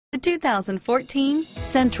The 2014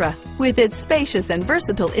 Sentra. With its spacious and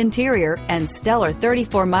versatile interior and stellar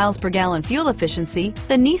 34 miles per gallon fuel efficiency,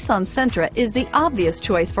 the Nissan Sentra is the obvious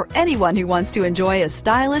choice for anyone who wants to enjoy a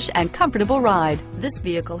stylish and comfortable ride. This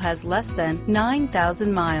vehicle has less than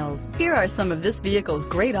 9,000 miles. Here are some of this vehicle's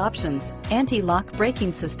great options: anti-lock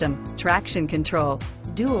braking system, traction control,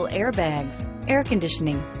 dual airbags, air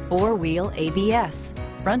conditioning, four-wheel ABS,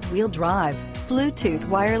 front-wheel drive, Bluetooth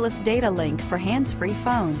wireless data link for hands-free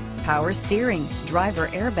phone, power steering, driver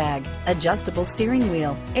airbag, adjustable steering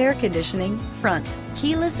wheel, air conditioning, front,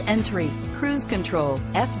 keyless entry, cruise control,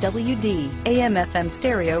 FWD, AM/FM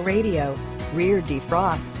stereo radio, rear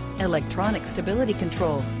defrost, electronic stability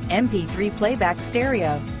control, MP3 playback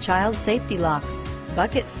stereo, child safety locks,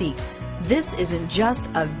 bucket seats. This isn't just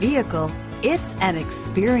a vehicle, it's an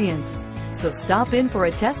experience. So stop in for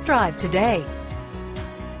a test drive today.